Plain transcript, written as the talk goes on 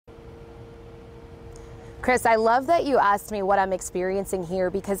Chris, I love that you asked me what I'm experiencing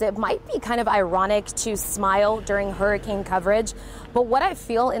here because it might be kind of ironic to smile during hurricane coverage, but what I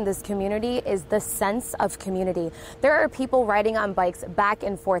feel in this community is the sense of community. There are people riding on bikes back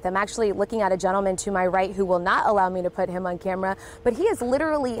and forth. I'm actually looking at a gentleman to my right who will not allow me to put him on camera, but he is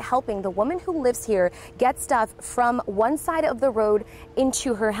literally helping the woman who lives here get stuff from one side of the road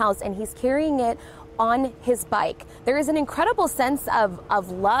into her house, and he's carrying it on his bike. There is an incredible sense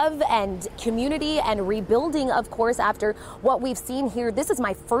of love and community and rebuilding, of course, after what we've seen here. This is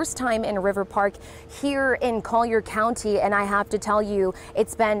my first time in River Park here in Collier County, and I have to tell you,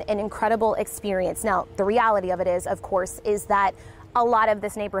 it's been an incredible experience. Now, the reality of it is, of course, is that a lot of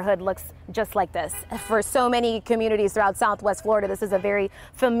this neighborhood looks just like this. For so many communities throughout Southwest Florida, this is a very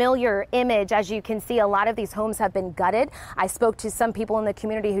familiar image. As you can see, a lot of these homes have been gutted. I spoke to some people in the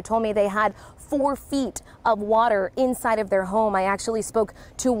community who told me they had 4 feet of water inside of their home. I actually spoke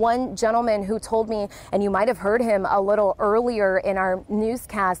to one gentleman who told me, and you might have heard him a little earlier in our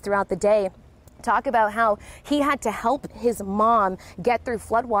newscast throughout the day, talk about how he had to help his mom get through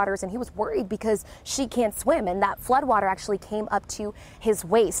floodwaters, and he was worried because she can't swim, and that floodwater actually came up to his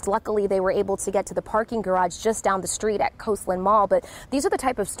waist. Luckily, they were able to get to the parking garage just down the street at Coastland Mall. But these are the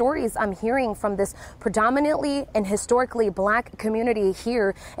type of stories I'm hearing from this predominantly and historically Black community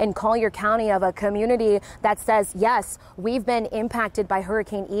here in Collier County, of a community that says, yes, we've been impacted by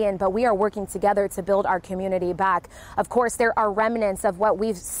Hurricane Ian, but we are working together to build our community back. Of course, there are remnants of what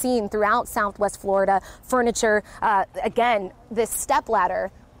we've seen throughout Southwest Florida, furniture, again, this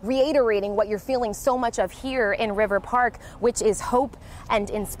stepladder, reiterating what you're feeling so much of here in River Park, which is hope and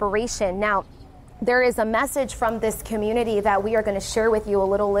inspiration. Now, there is a message from this community that we are going to share with you a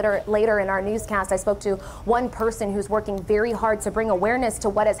little later in our newscast. I spoke to one person who's working very hard to bring awareness to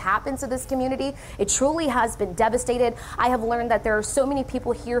what has happened to this community. It truly has been devastated. I have learned that there are so many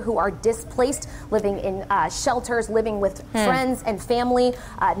people here who are displaced, living in shelters, living with friends and family,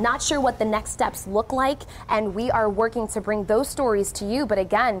 not sure what the next steps look like. And we are working to bring those stories to you. But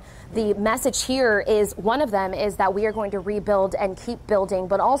again, the message here is, one of them is that we are going to rebuild and keep building,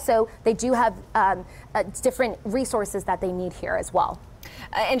 but also they do have different resources that they need here as well.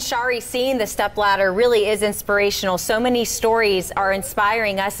 And Shari, seeing the stepladder really is inspirational. So many stories are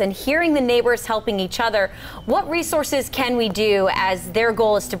inspiring us, and hearing the neighbors helping each other. What resources can we do, as their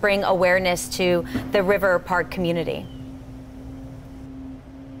goal is to bring awareness to the River Park community?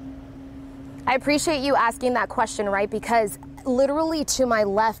 I appreciate you asking that question, right? Because literally to my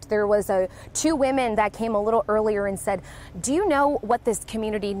left, there was two women that came a little earlier and said, do you know what this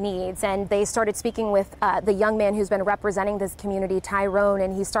community needs? And they started speaking with the young man who's been representing this community, Tyrone,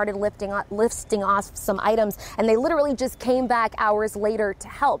 and he started listing off some items, and they literally just came back hours later to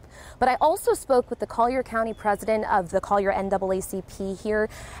help. But I also spoke with the Collier County president of the Collier NAACP here,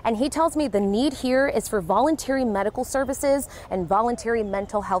 and he tells me the need here is for voluntary medical services and voluntary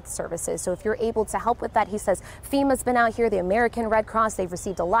mental health services. So if you're able to help with that, he says FEMA's been out here, the American Red Cross, they've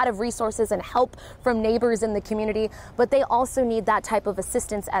received a lot of resources and help from neighbors in the community, but they also need that type of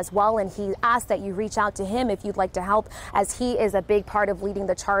assistance as well. And he asked that you reach out to him if you'd like to help, as he is a big part of leading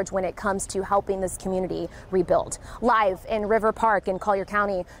the charge when it comes to helping this community rebuild. Live in River Park in Collier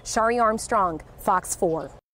County, Shari Armstrong, Fox 4.